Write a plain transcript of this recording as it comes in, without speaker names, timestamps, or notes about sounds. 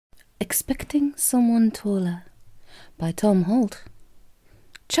Expecting Someone Taller by Tom Holt.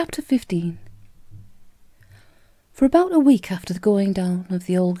 Chapter 15. For about a week after the going down of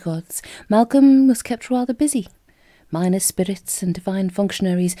the old gods, Malcolm was kept rather busy. Minor spirits and divine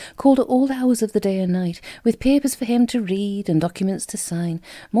functionaries called at all hours of the day and night, with papers for him to read and documents to sign,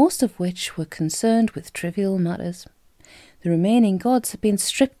 most of which were concerned with trivial matters. The remaining gods had been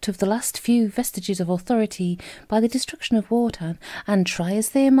stripped of the last few vestiges of authority by the destruction of Wotan, and try as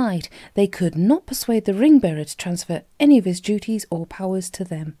they might, they could not persuade the ring-bearer to transfer any of his duties or powers to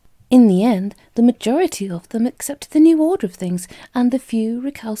them. In the end, the majority of them accepted the new order of things, and the few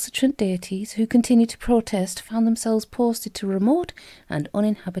recalcitrant deities who continued to protest found themselves posted to remote and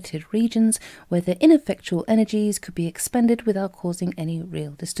uninhabited regions where their ineffectual energies could be expended without causing any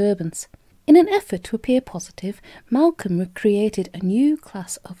real disturbance. In an effort to appear positive, Malcolm created a new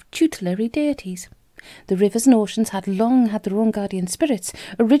class of tutelary deities. The rivers and oceans had long had their own guardian spirits,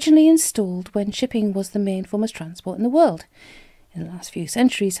 originally installed when shipping was the main form of transport in the world. In the last few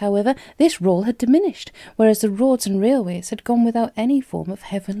centuries, however, this role had diminished, whereas the roads and railways had gone without any form of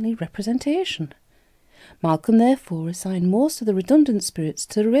heavenly representation. Malcolm therefore assigned most of the redundant spirits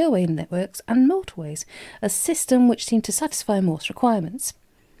to the railway networks and motorways, a system which seemed to satisfy most requirements.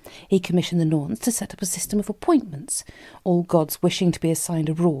 He commissioned the Norns to set up a system of appointments. All gods wishing to be assigned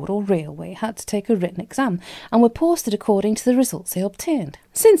a road or railway had to take a written exam and were posted according to the results they obtained.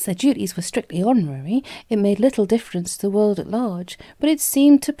 Since their duties were strictly honorary, it made little difference to the world at large, but it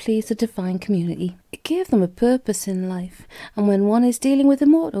seemed to please the divine community. It gave them a purpose in life, and when one is dealing with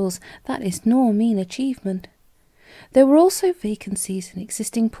immortals, that is no mean achievement. There were also vacancies in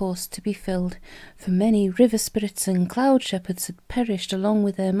existing posts to be filled, for many river spirits and cloud shepherds had perished along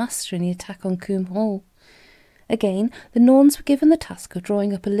with their master in the attack on tomholt. Again, the Norns were given the task of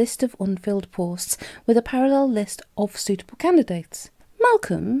drawing up a list of unfilled posts with a parallel list of suitable candidates.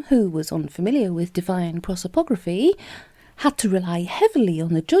 Malcolm, who was unfamiliar with divine prosopography, had to rely heavily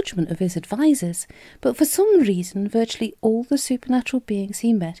on the judgment of his advisers, but for some reason virtually all the supernatural beings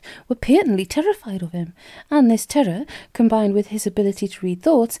he met were patently terrified of him, and this terror, combined with his ability to read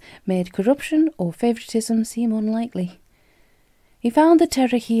thoughts, made corruption or favouritism seem unlikely. He found the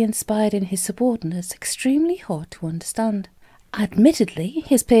terror he inspired in his subordinates extremely hard to understand. Admittedly,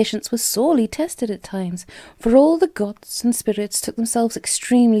 his patience was sorely tested at times, for all the gods and spirits took themselves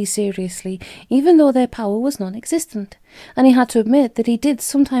extremely seriously, even though their power was non-existent, and he had to admit that he did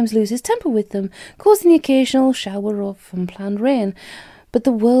sometimes lose his temper with them, causing the occasional shower of unplanned rain. But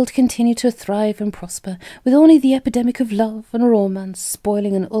the world continued to thrive and prosper, with only the epidemic of love and romance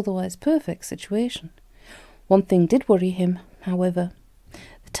spoiling an otherwise perfect situation. One thing did worry him, however.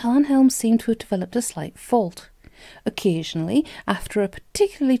 The Tarnhelm seemed to have developed a slight fault. Occasionally, after a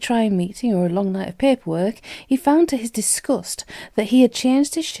particularly trying meeting or a long night of paperwork, he found to his disgust that he had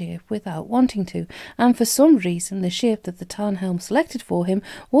changed his shape without wanting to, and for some reason the shape that the Tarnhelm selected for him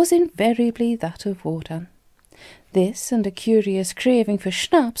was invariably that of Wotan. This, and a curious craving for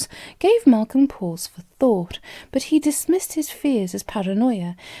schnapps, gave Malcolm pause for thought, but he dismissed his fears as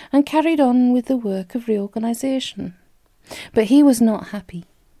paranoia, and carried on with the work of reorganisation. But he was not happy.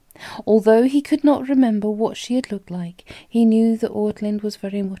 Although he could not remember what she had looked like, he knew that Ortlind was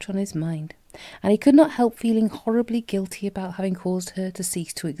very much on his mind, and he could not help feeling horribly guilty about having caused her to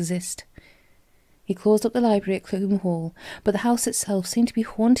cease to exist. He closed up the library at tomholt, but the house itself seemed to be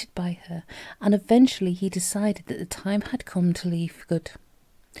haunted by her, and eventually he decided that the time had come to leave for good.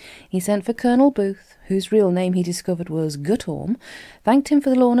 He sent for Colonel Booth, whose real name he discovered was Guthorm, thanked him for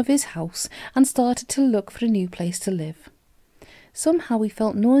the loan of his house, and started to look for a new place to live. Somehow he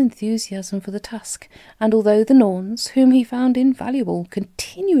felt no enthusiasm for the task, and although the Norns, whom he found invaluable,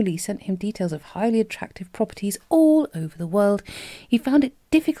 continually sent him details of highly attractive properties all over the world, he found it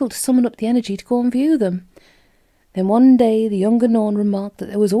difficult to summon up the energy to go and view them. Then one day the younger Norn remarked that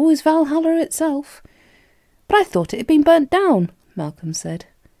there was always Valhalla itself. "But I thought it had been burnt down," Malcolm said.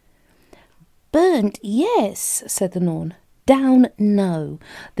 "Burnt, yes," said the Norn. "Down, no.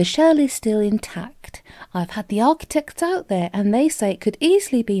 The shell is still intact. I've had the architects out there, and they say it could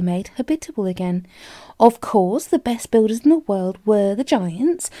easily be made habitable again. Of course, the best builders in the world were the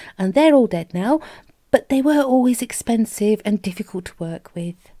giants, and they're all dead now, but they were always expensive and difficult to work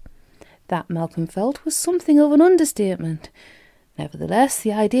with." That, Malcolm felt, was something of an understatement. Nevertheless,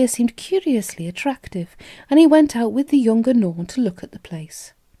 the idea seemed curiously attractive, and he went out with the younger Norn to look at the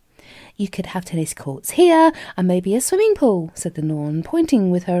place. "You could have tennis courts here, and maybe a swimming pool," said the Norn, pointing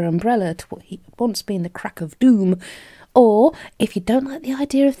with her umbrella to what had once been the crack of doom. "Or, if you don't like the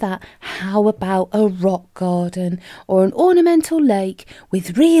idea of that, how about a rock garden, or an ornamental lake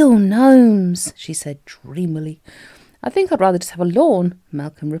with real gnomes?" she said dreamily. "I think I'd rather just have a lawn,"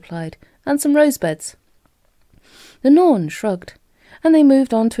 Malcolm replied, "and some rose beds." The Norn shrugged, and they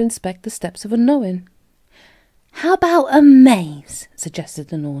moved on to inspect the steps of unknowing. "How about a maze?" suggested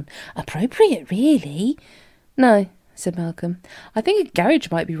the Norn. "Appropriate, really." "No," said Malcolm. "I think a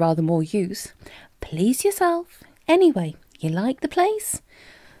garage might be rather more use." "Please yourself. Anyway, you like the place?"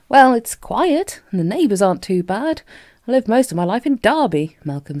 "Well, it's quiet, and the neighbours aren't too bad. I lived most of my life in Derby,"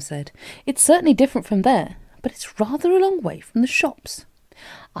 Malcolm said. "It's certainly different from there, but it's rather a long way from the shops."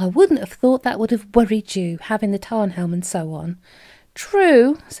 "I wouldn't have thought that would have worried you, having the Tarnhelm and so on."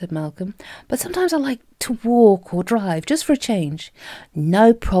 "True," said Malcolm, "but sometimes I like to walk or drive, just for a change."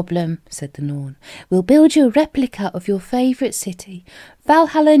 "No problem," said the Norn. "We'll build you a replica of your favourite city.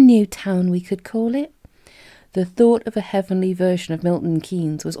 Valhalla Newtown, we could call it." The thought of a heavenly version of Milton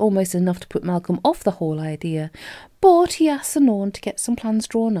Keynes was almost enough to put Malcolm off the whole idea, but he asked the Norn to get some plans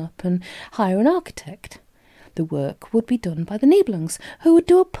drawn up and hire an architect. The work would be done by the Nibelungs, who would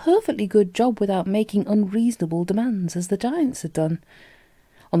do a perfectly good job without making unreasonable demands, as the giants had done.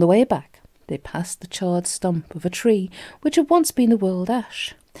 On the way back, they passed the charred stump of a tree which had once been the world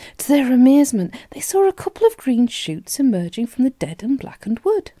ash. To their amazement, they saw a couple of green shoots emerging from the dead and blackened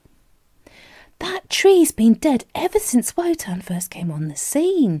wood. "That tree's been dead ever since Wotan first came on the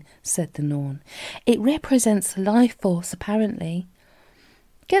scene," said the Norn. "It represents life force, apparently."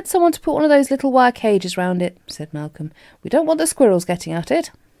 "Get someone to put one of those little wire cages round it," said Malcolm. "We don't want the squirrels getting at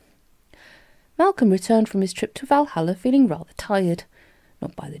it." Malcolm returned from his trip to Valhalla feeling rather tired,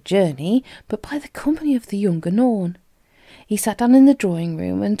 not by the journey, but by the company of the younger Norn. He sat down in the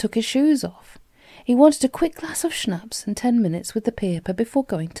drawing-room and took his shoes off. He wanted a quick glass of schnapps and 10 minutes with the paper before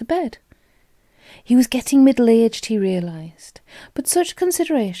going to bed. He was getting middle-aged, he realised, but such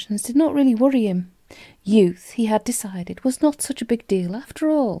considerations did not really worry him. Youth, he had decided, was not such a big deal after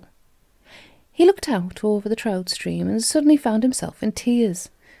all. He looked out over the trout stream and suddenly found himself in tears.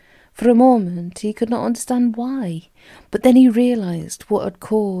 For a moment he could not understand why, but then he realised what had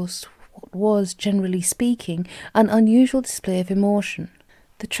caused what was, generally speaking, an unusual display of emotion.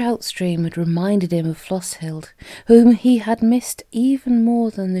 The trout stream had reminded him of Floshild, whom he had missed even more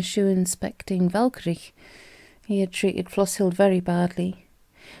than the shoe-inspecting Valkyrie. He had treated Floshild very badly.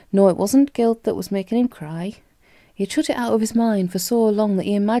 No, it wasn't guilt that was making him cry. He had shut it out of his mind for so long that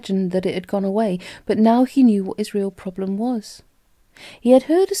he imagined that it had gone away, but now he knew what his real problem was. He had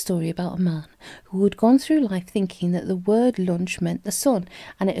heard a story about a man who had gone through life thinking that the word lunch meant the sun,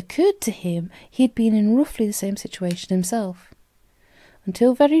 and it occurred to him he had been in roughly the same situation himself.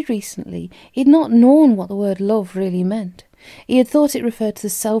 Until very recently, he had not known what the word love really meant. He had thought it referred to the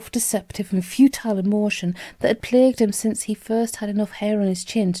self-deceptive and futile emotion that had plagued him since he first had enough hair on his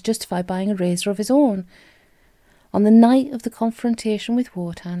chin to justify buying a razor of his own. On the night of the confrontation with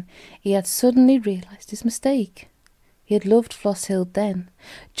Wotan, he had suddenly realised his mistake. He had loved Floshild then,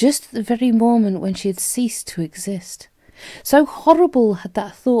 just at the very moment when she had ceased to exist. So horrible had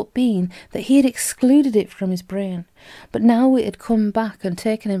that thought been that he had excluded it from his brain, but now it had come back and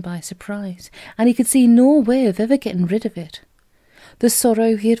taken him by surprise, and he could see no way of ever getting rid of it. The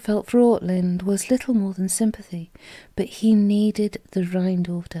sorrow he had felt for Ortlind was little more than sympathy, but he needed the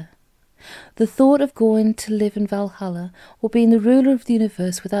Rhine-daughter. The thought of going to live in Valhalla, or being the ruler of the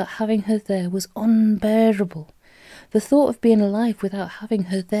universe without having her there, was unbearable. The thought of being alive without having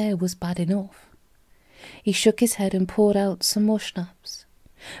her there was bad enough. He shook his head and poured out some more schnapps.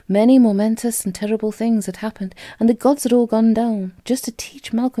 Many momentous and terrible things had happened, and the gods had all gone down, just to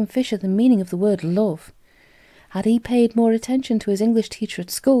teach Malcolm Fisher the meaning of the word love. Had he paid more attention to his English teacher at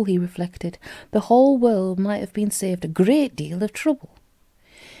school, he reflected, the whole world might have been saved a great deal of trouble.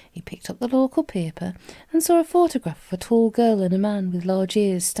 He picked up the local paper and saw a photograph of a tall girl and a man with large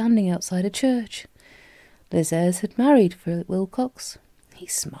ears standing outside a church. Liz Ayres had married Philip Wilcox. He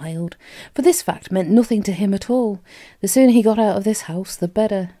smiled, for this fact meant nothing to him at all. The sooner he got out of this house, the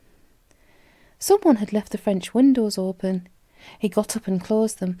better. Someone had left the French windows open. He got up and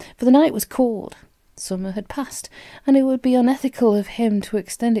closed them, for the night was cold. Summer had passed, and it would be unethical of him to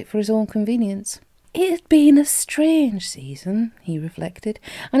extend it for his own convenience. It had been a strange season, he reflected,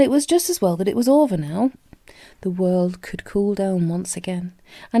 and it was just as well that it was over now. The world could cool down once again,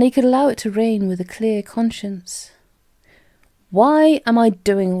 and he could allow it to rain with a clear conscience. "Why am I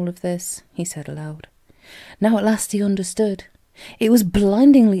doing all of this?" he said aloud. Now at last he understood. It was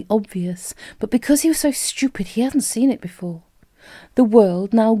blindingly obvious, but because he was so stupid he hadn't seen it before. The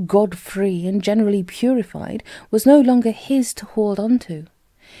world, now God-free and generally purified, was no longer his to hold on to.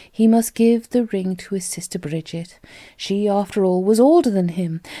 He must give the ring to his sister Bridget. She, after all, was older than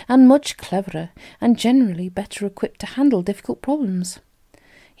him, and much cleverer, and generally better equipped to handle difficult problems.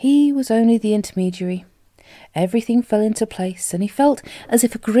 He was only the intermediary. Everything fell into place, and he felt as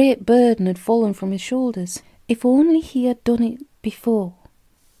if a great burden had fallen from his shoulders. If only he had done it before,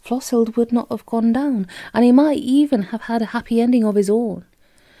 Floshild would not have gone down, and he might even have had a happy ending of his own.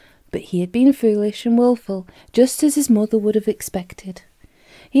 But he had been foolish and wilful, just as his mother would have expected.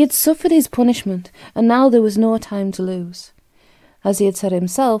 He had suffered his punishment, and now there was no time to lose. As he had said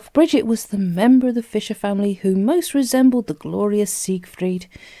himself, Bridget was the member of the Fisher family who most resembled the glorious Siegfried.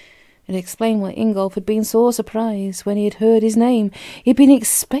 It explained why Ingolf had been so surprised when he had heard his name. He had been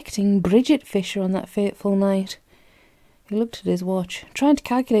expecting Bridget Fisher on that fateful night. He looked at his watch, trying to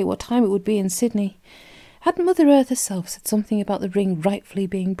calculate what time it would be in Sydney. Hadn't Mother Earth herself said something about the ring rightfully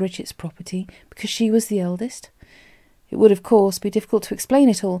being Bridget's property, because she was the eldest? It would, of course, be difficult to explain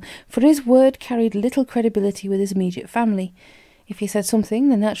it all, for his word carried little credibility with his immediate family. If he said something,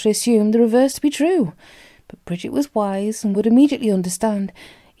 they naturally assumed the reverse to be true. But Bridget was wise and would immediately understand,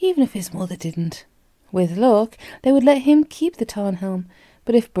 even if his mother didn't. With luck, they would let him keep the Tarnhelm,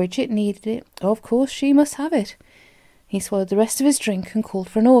 but if Bridget needed it, of course she must have it. He swallowed the rest of his drink and called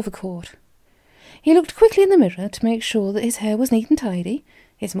for an overcoat. He looked quickly in the mirror to make sure that his hair was neat and tidy.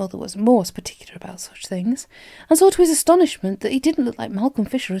 His mother was most particular about such things, and saw to his astonishment that he didn't look like Malcolm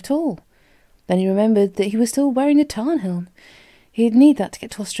Fisher at all. Then he remembered that he was still wearing a Tarnhelm. He'd need that to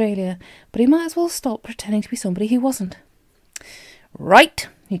get to Australia, but he might as well stop pretending to be somebody he wasn't. "Right,"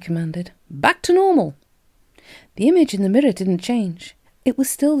 he commanded. "Back to normal." The image in the mirror didn't change. It was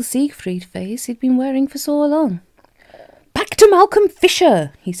still the Siegfried face he'd been wearing for so long. "Back to Malcolm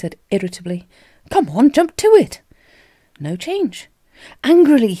Fisher," he said irritably. "Come on, jump to it." No change.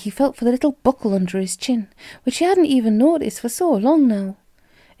 Angrily, he felt for the little buckle under his chin, which he hadn't even noticed for so long now.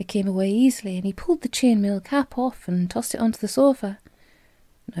 It came away easily, and he pulled the chainmail cap off and tossed it onto the sofa.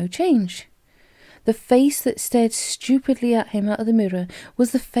 No change. The face that stared stupidly at him out of the mirror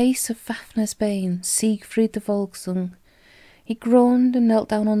was the face of Fafner's Bane, Siegfried the Volsung. He groaned and knelt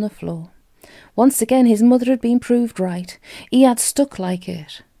down on the floor. Once again his mother had been proved right. He had stuck like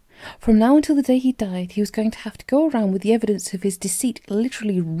it. From now until the day he died, he was going to have to go around with the evidence of his deceit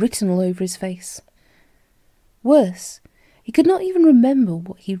literally written all over his face. Worse, he could not even remember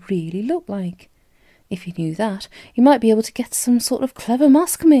what he really looked like. If he knew that, he might be able to get some sort of clever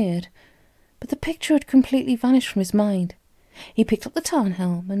mask made. But the picture had completely vanished from his mind. He picked up the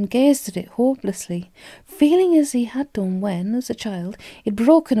Tarnhelm and gazed at it hopelessly, feeling as he had done when, as a child, he had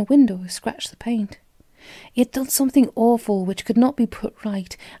broken a window or scratched the paint. He had done something awful which could not be put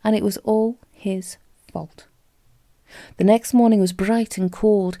right, and it was all his fault. The next morning was bright and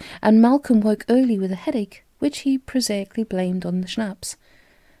cold, and Malcolm woke early with a headache, which he prosaically blamed on the schnapps.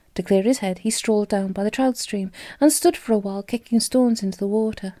 To clear his head, he strolled down by the trout stream and stood for a while kicking stones into the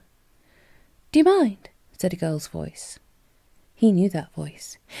water. "Do you mind?" said a girl's voice. He knew that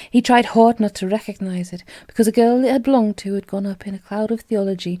voice. He tried hard not to recognise it, because a girl it had belonged to had gone up in a cloud of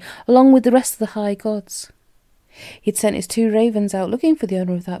theology, along with the rest of the high gods. He had sent his 2 ravens out looking for the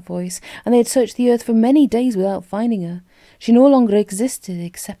owner of that voice, and they had searched the earth for many days without finding her. She no longer existed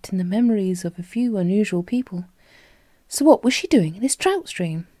except in the memories of a few unusual people. So what was she doing in this trout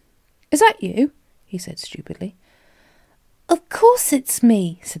stream? "Is that you?" he said stupidly. "Of course it's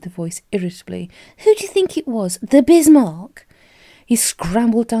me," said the voice irritably. "Who do you think it was? The Bismarck?" He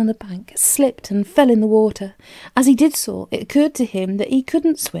scrambled down the bank, slipped and fell in the water. As he did so, it occurred to him that he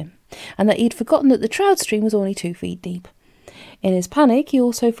couldn't swim, and that he had forgotten that the trout stream was only 2 feet deep. In his panic, he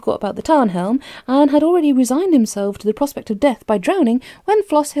also forgot about the Tarnhelm, and had already resigned himself to the prospect of death by drowning when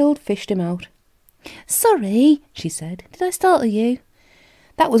Floshild fished him out. "Sorry," she said. "Did I startle you?"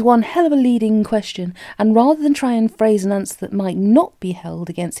 That was one hell of a leading question, and rather than try and phrase an answer that might not be held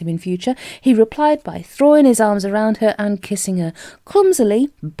against him in future, he replied by throwing his arms around her and kissing her, clumsily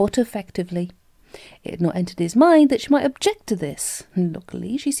but effectively. It had not entered his mind that she might object to this.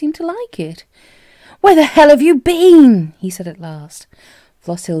 Luckily, she seemed to like it. "Where the hell have you been?" he said at last.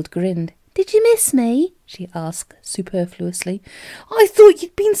 Floshild grinned. "Did you miss me?" she asked superfluously. "I thought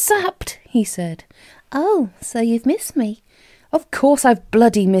you'd been sapped," he said. "Oh, so you've missed me?" "Of course I've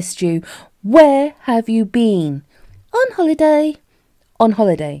bloody missed you. Where have you been?" "On holiday." "On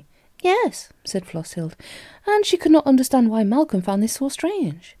holiday?" "Yes," said Floshild, and she could not understand why Malcolm found this so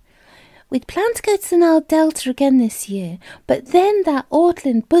strange. "We'd planned to go to the Nile Delta again this year, but then that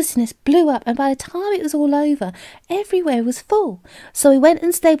Ortland business blew up, and by the time it was all over, everywhere was full. So we went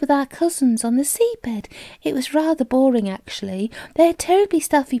and stayed with our cousins on the seabed. It was rather boring, actually. They're terribly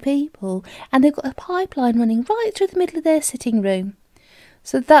stuffy people, and they've got a pipeline running right through the middle of their sitting room."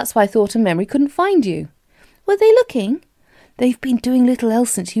 "So that's why thought and memory couldn't find you." "Were they looking?" "They've been doing little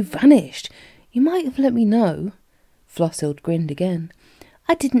else since you vanished. You might have let me know." Floshild grinned again.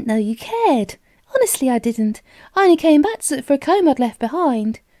 "I didn't know you cared. Honestly, I didn't. I only came back to look for a comb I'd left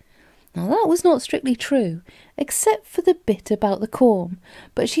behind. Now, that was not strictly true, except for the bit about the comb,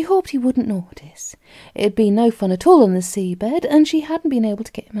 but she hoped he wouldn't notice. It had been no fun at all on the seabed, and she hadn't been able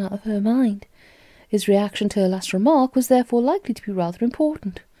to get him out of her mind. His reaction to her last remark was therefore likely to be rather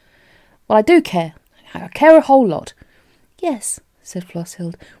important. Well, I do care. I care a whole lot. Yes, said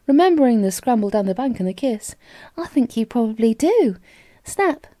Flosshilde, remembering the scramble down the bank and the kiss. I think you probably do.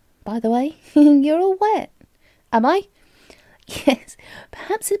 Snap, by the way, you're all wet. Am I? Yes,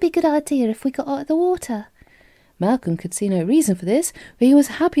 perhaps it'd be a good idea if we got out of the water. Malcolm could see no reason for this, for he was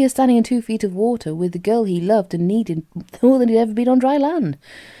happier standing in 2 feet of water with the girl he loved and needed more than he'd ever been on dry land.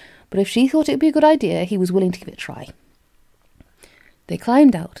 But if she thought it would be a good idea, he was willing to give it a try. They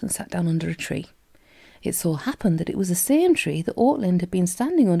climbed out and sat down under a tree. It so happened that it was the same tree that Ortlind had been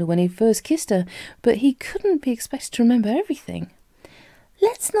standing under when he first kissed her, but he couldn't be expected to remember everything.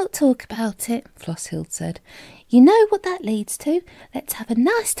 Let's not talk about it, Flosshilde said. You know what that leads to. Let's have a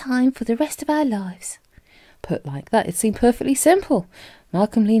nice time for the rest of our lives. Put like that, it seemed perfectly simple.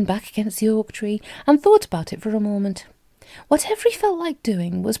 Malcolm leaned back against the oak tree and thought about it for a moment. Whatever he felt like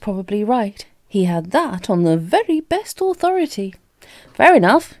doing was probably right. He had that on the very best authority. Fair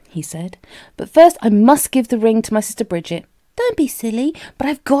enough, he said. But first I must give the ring to my sister Bridget. Don't be silly. But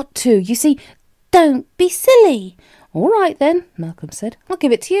I've got to. You see, don't be silly. All right, then, Malcolm said. I'll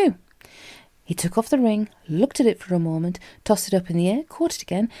give it to you. He took off the ring, looked at it for a moment, tossed it up in the air, caught it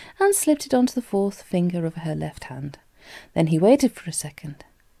again, and slipped it onto the 4th finger of her left hand. Then he waited for a second.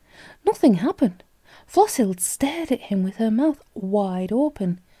 Nothing happened. Flosshilde stared at him with her mouth wide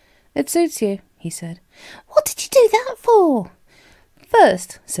open. It suits you, he said. What did you do that for?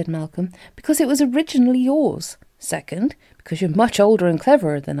 First, said Malcolm, because it was originally yours. Second, because you're much older and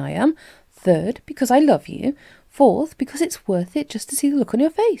cleverer than I am. Third, because I love you. Fourth, because it's worth it just to see the look on your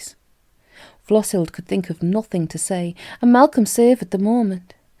face. Flosshilde could think of nothing to say, and Malcolm savoured the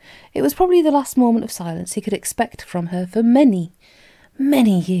moment. It was probably the last moment of silence he could expect from her for many,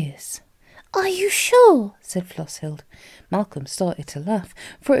 many years. Are you sure? Said Flosshilde. Malcolm started to laugh,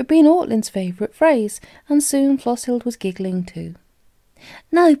 for it had been Ortlind's favourite phrase, and soon Flosshilde was giggling too.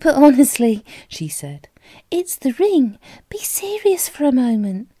 No, but honestly, she said, it's the ring. Be serious for a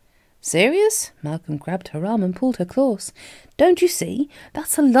moment. Serious? Malcolm grabbed her arm and pulled her close. Don't you see?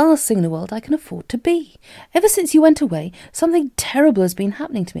 That's the last thing in the world I can afford to be. Ever since you went away, something terrible has been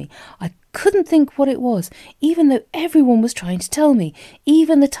happening to me. I couldn't think what it was, even though everyone was trying to tell me,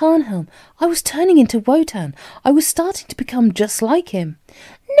 even the Tarnhelm. I was turning into Wotan. I was starting to become just like him.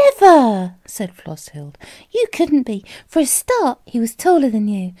 Never, said Flosshilde. You couldn't be. For a start, he was taller than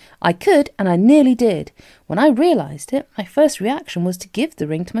you. I could, and I nearly did. When I realised it, my first reaction was to give the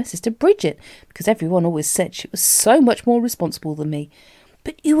ring to my sister Bridget, because everyone always said she was so much more responsible than me.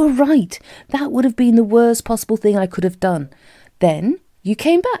 But you were right. That would have been the worst possible thing I could have done. Then you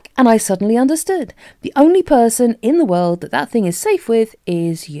came back, and I suddenly understood. The only person in the world that thing is safe with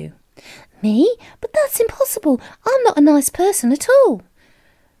is you. Me? But that's impossible. I'm not a nice person at all.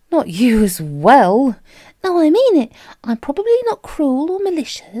 Not you as well. No, I mean it. I'm probably not cruel or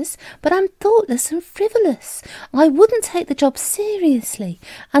malicious, but I'm thoughtless and frivolous. I wouldn't take the job seriously,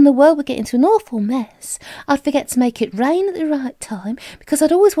 and the world would get into an awful mess. I'd forget to make it rain at the right time, because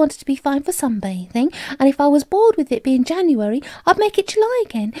I'd always wanted to be fine for sunbathing, and if I was bored with it being January, I'd make it July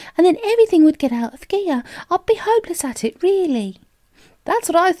again, and then everything would get out of gear. I'd be hopeless at it, really. That's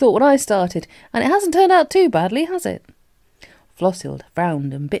what I thought when I started, and it hasn't turned out too badly, has it? Flosshilde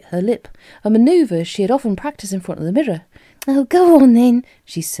frowned and bit her lip, a manoeuvre she had often practised in front of the mirror. Oh, go on then,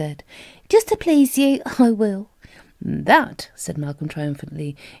 she said. Just to please you, I will. That, said Malcolm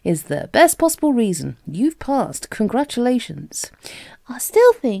triumphantly, is the best possible reason. You've passed. Congratulations. I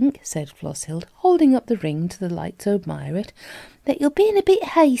still think, said Flosshilde, holding up the ring to the light to admire it, that you're being a bit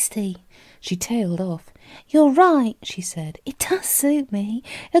hasty. She tailed off. You're right, she said. It does suit me.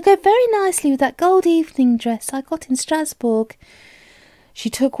 It'll go very nicely with that gold evening dress I got in Strasbourg. She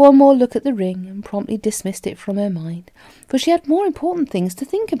took one more look at the ring and promptly dismissed it from her mind, for she had more important things to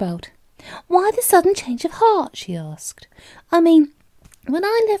think about. Why the sudden change of heart? She asked. I mean, when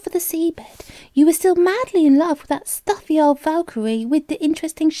I left for the seabed, you were still madly in love with that stuffy old Valkyrie with the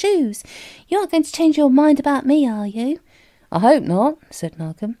interesting shoes. You're not going to change your mind about me, are you? I hope not, said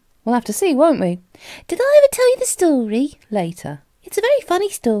Malcolm. We'll have to see, won't we? Did I ever tell you the story? Later. It's a very funny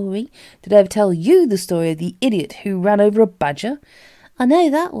story. Did I ever tell you the story of the idiot who ran over a badger? I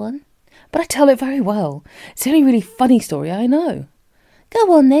know that one. But I tell it very well. It's the only really funny story I know.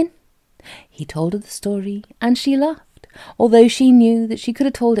 Go on, then. He told her the story, and she laughed, although she knew that she could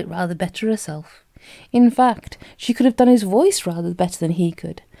have told it rather better herself. In fact, she could have done his voice rather better than he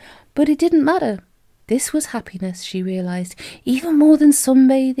could. But it didn't matter. This was happiness, she realised, even more than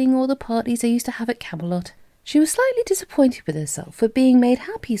sunbathing or the parties they used to have at Camelot. She was slightly disappointed with herself for being made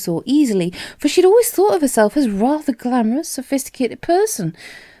happy so easily, for she'd always thought of herself as a rather glamorous, sophisticated person.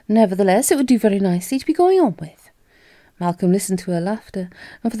 Nevertheless, it would do very nicely to be going on with. Malcolm listened to her laughter,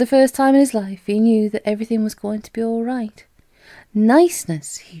 and for the first time in his life he knew that everything was going to be all right.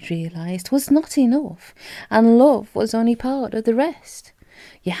 Niceness, he realised, was not enough, and love was only part of the rest.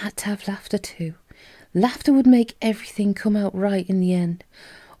 You had to have laughter too. Laughter would make everything come out right in the end.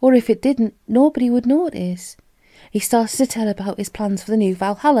 Or if it didn't, nobody would notice. He started to tell about his plans for the new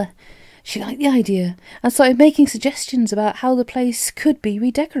Valhalla. She liked the idea, and started making suggestions about how the place could be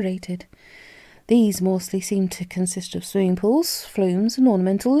redecorated. These mostly seemed to consist of swimming pools, flumes and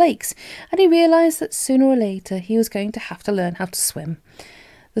ornamental lakes, and he realised that sooner or later he was going to have to learn how to swim.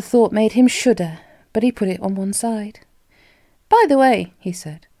 The thought made him shudder, but he put it on one side. "By the way," he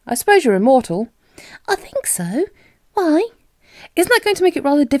said, "I suppose you're immortal?" "I think so. Why?" "Isn't that going to make it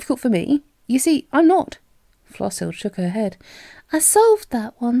rather difficult for me? You see, I'm not." Flosshilde shook her head. "I solved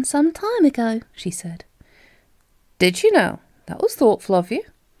that one some time ago," she said. "Did you now? That was thoughtful of you."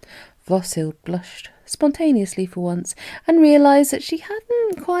 Flosshilde blushed, spontaneously for once, and realised that she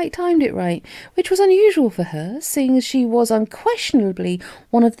hadn't quite timed it right, which was unusual for her, seeing as she was unquestionably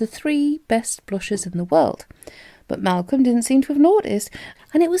one of the 3 best blushers in the world. But Malcolm didn't seem to have noticed,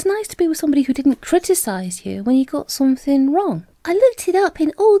 and it was nice to be with somebody who didn't criticise you when you got something wrong. "I looked it up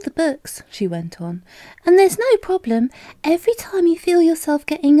in all the books," she went on, "and there's no problem. Every time you feel yourself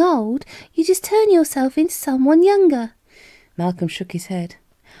getting old, you just turn yourself into someone younger." Malcolm shook his head.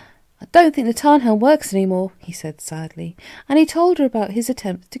 "I don't think the Tarnhelm works anymore," he said sadly, and he told her about his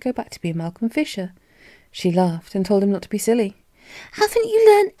attempts to go back to being Malcolm Fisher. She laughed and told him not to be silly. "Haven't you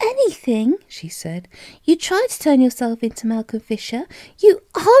learned anything?" she said. "You tried to turn yourself into Malcolm Fisher. You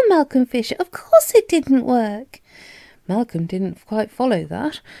are Malcolm Fisher. Of course it didn't work." Malcolm didn't quite follow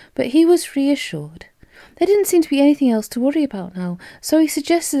that, but he was reassured. There didn't seem to be anything else to worry about now, so he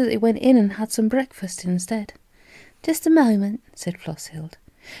suggested that they went in and had some breakfast instead. "Just a moment," said Flosshilde.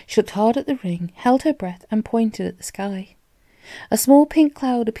 She looked hard at the ring, held her breath, and pointed at the sky. A small pink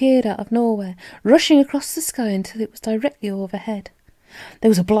cloud appeared out of nowhere, rushing across the sky until it was directly overhead. There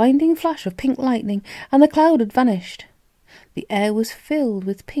was a blinding flash of pink lightning, and the cloud had vanished. The air was filled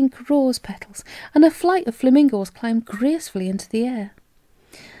with pink rose petals, and a flight of flamingos climbed gracefully into the air.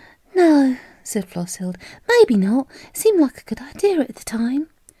 "No," said Flosshilde, "maybe not. It seemed like a good idea at the time."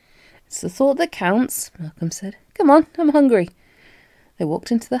 "It's the thought that counts," Malcolm said. "Come on, I'm hungry." They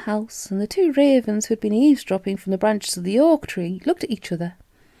walked into the house, and the 2 ravens who had been eavesdropping from the branches of the oak tree looked at each other.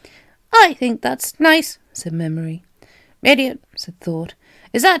 "I think that's nice," said Memory. "Idiot," said Thought.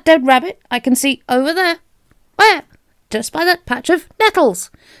 "Is that a dead rabbit I can see over there?" "Where?" "Just by that patch of nettles."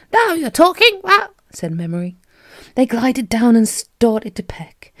 "Now you're talking," said Memory. They glided down and started to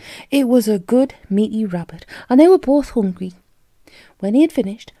peck. It was a good, meaty rabbit, and they were both hungry. When he had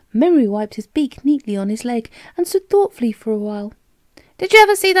finished, Memory wiped his beak neatly on his leg and stood thoughtfully for a while. "Did you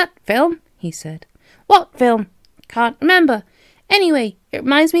ever see that film?" he said. "What film?" "Can't remember. Anyway, it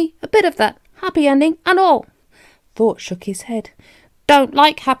reminds me a bit of that. Happy ending and all." Thought shook his head. "Don't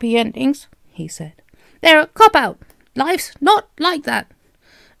like happy endings," he said. "They're a cop-out. Life's not like that."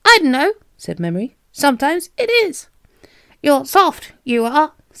 "I don't know," said Memory. "Sometimes it is." "You're soft, you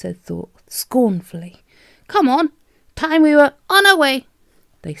are," said Thought scornfully. "Come on. Time we were on our way."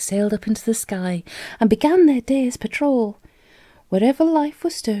 They sailed up into the sky and began their day's patrol. Wherever life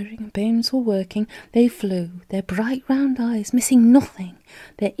was stirring and brains were working, they flew, their bright round eyes missing nothing,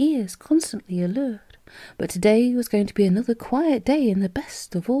 their ears constantly alert. But today was going to be another quiet day in the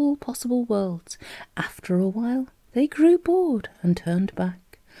best of all possible worlds. After a while, they grew bored and turned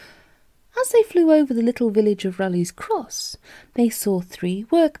back. As they flew over the little village of Rally's Cross, they saw 3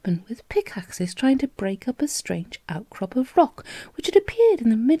 workmen with pickaxes trying to break up a strange outcrop of rock which had appeared in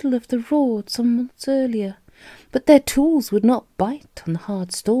the middle of the road some months earlier. But their tools would not bite on the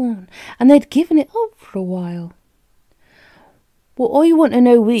hard stone, and they'd given it up for a while. "What I want to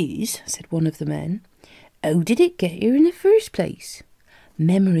know is," said one of the men, "how did it get here in the first place?"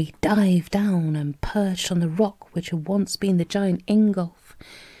 Memory dived down and perched on the rock which had once been the giant Ingolf.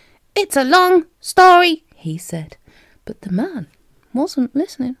 "It's a long story," he said, but the man wasn't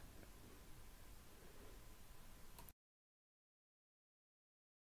listening.